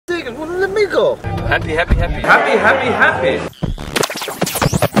taking? Well, let me go. Happy, happy, happy. Happy, happy, happy.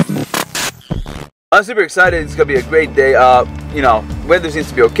 I'm super excited. It's gonna be a great day. You know, weather seems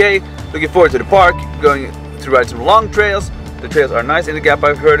to be okay. Looking forward to the park. Going to ride some long trails. The trails are nice in the gap.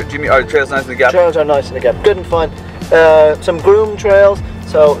 I've heard, Jimmy, are the trails nice in the gap? Trails are nice in the gap. Good and fun. Some groomed trails,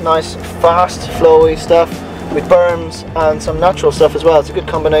 so nice, fast, flowy stuff with berms and some natural stuff as well. It's a good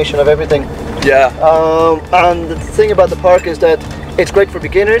combination of everything. Yeah. And the thing about the park is that it's great for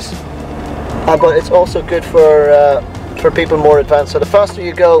beginners, but it's also good for people more advanced. So the faster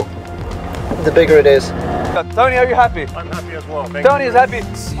you go, the bigger it is. Tony, are you happy? I'm happy as well. Tony is happy.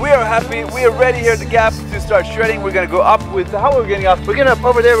 We are happy. We are ready here at the gap to start shredding. We're going to go up with, how are we getting up? We're going to,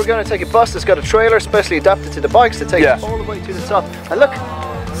 over there, we're going to take a bus that's got a trailer specially adapted to the bikes to take it all the way to the top. And look,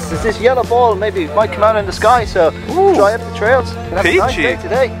 there's this yellow ball, maybe it might come out in the sky, so dry up the trails. And have a nice day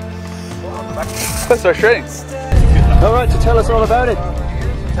today. Let's start shredding. Alright, so tell us all about it.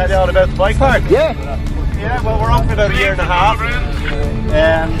 Tell you all about the bike park? Yeah. Yeah, well, we're open about a year and a half.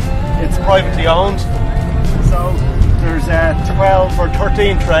 It's privately owned. So there's 12 or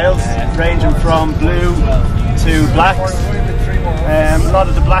 13 trails ranging from blue to blacks. A lot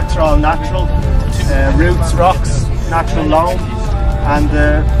of the blacks are all natural. Roots, rocks, natural loam. And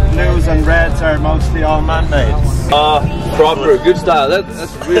the blues and reds are mostly all man-made. Proper, good style.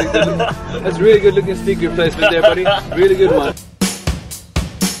 That's really good. That's really good looking sticker placement there, buddy. Really good one.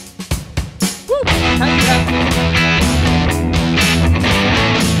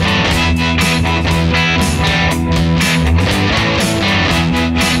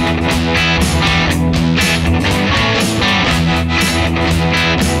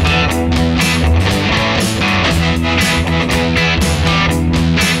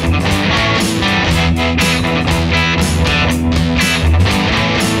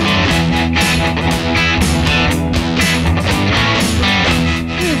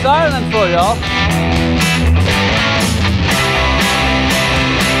 Ireland for y'all.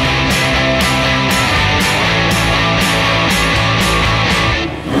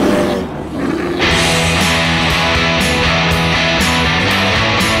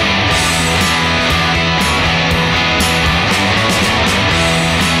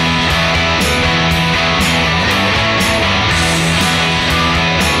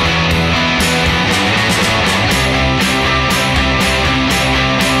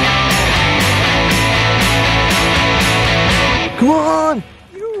 Come on!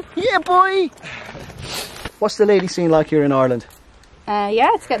 Yeah, boy! What's the lady scene like here in Ireland?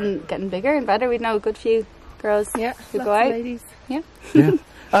 Yeah, it's getting bigger and better. We know a good few girls who go out. Ladies. Yeah. Yeah.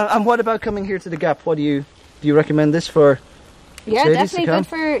 And what about coming here to the Gap? What do you recommend this for? Yeah,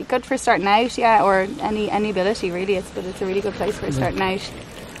 definitely good for starting out. Yeah, or any ability really. But it's a really good place for starting out.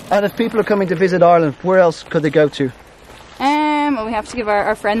 And if people are coming to visit Ireland, where else could they go to? Well, we have to give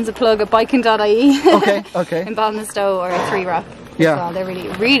our friends a plug at biking.ie. Okay. In Ballinstow or at Three Rock. Yeah. Well, they're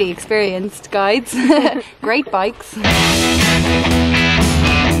really experienced guides. Great bikes.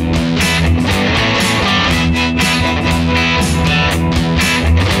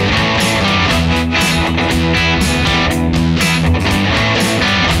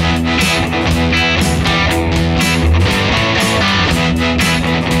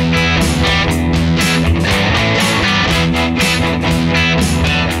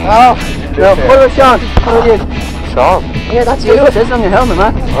 Oh, no, what about Sean? How are you? Sean? Yeah, that's you. It says on your helmet,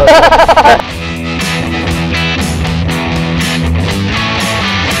 man.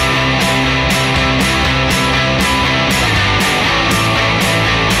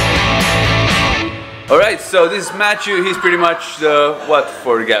 Alright, so this is Matthew. He's pretty much the, what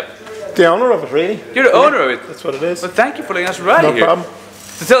for the Gap? The owner of it, really. You're the owner of it? That's what it is. Well, thank you for letting us ride here. No problem.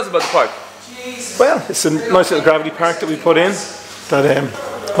 So tell us about the park. Well, it's a nice little gravity park that we put in. That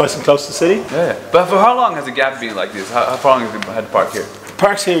nice and close to the city. Yeah. But for how long has the Gap been like this? How long have you had the park here? The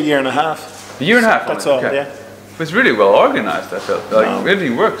park's here a year and a half. A year and a half? That's all, okay. yeah. But it's really well organized, I felt. Like,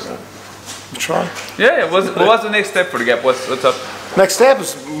 everything works. We try. Yeah. What's the next step for the Gap? What's up? Next step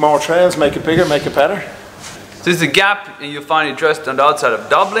is more trails, make it bigger, make it better. So this is the Gap, and you'll find it just on the outside of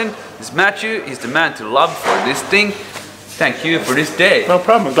Dublin. This is Matthew. He's the man to love for this thing. Thank you for this day. No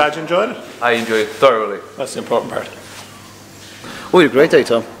problem. I'm glad you enjoyed it. I enjoyed it thoroughly. That's the important part. Oh, you had a great day,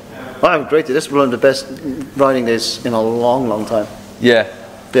 Tom. I had a great day. This is one of the best riding days in a long time. Yeah.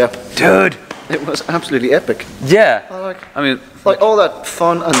 Yeah. Dude! It was absolutely epic. Yeah. I mean, all that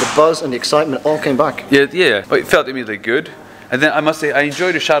fun and the buzz and the excitement all came back. Yeah. But it felt immediately good. And then I must say, I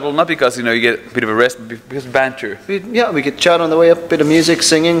enjoyed the shuttle, not because, you know, you get a bit of a rest, but because of banter. We could chat on the way up, bit of music,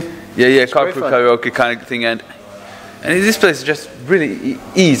 singing. Yeah, carpool karaoke kind of thing. And And this place is just really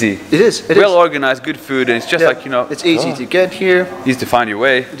easy. It is. Well organized, good food, and it's just like, you know. It's easy to get here. Easy to find your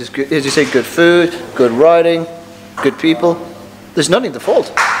way. Just good, as you say, good food, good riding, good people. There's nothing to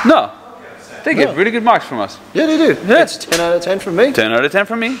fault. No. They get really good marks from us. Yeah, they do. Yeah. It's 10 out of 10 from me. 10 out of 10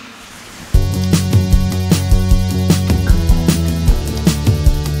 from me.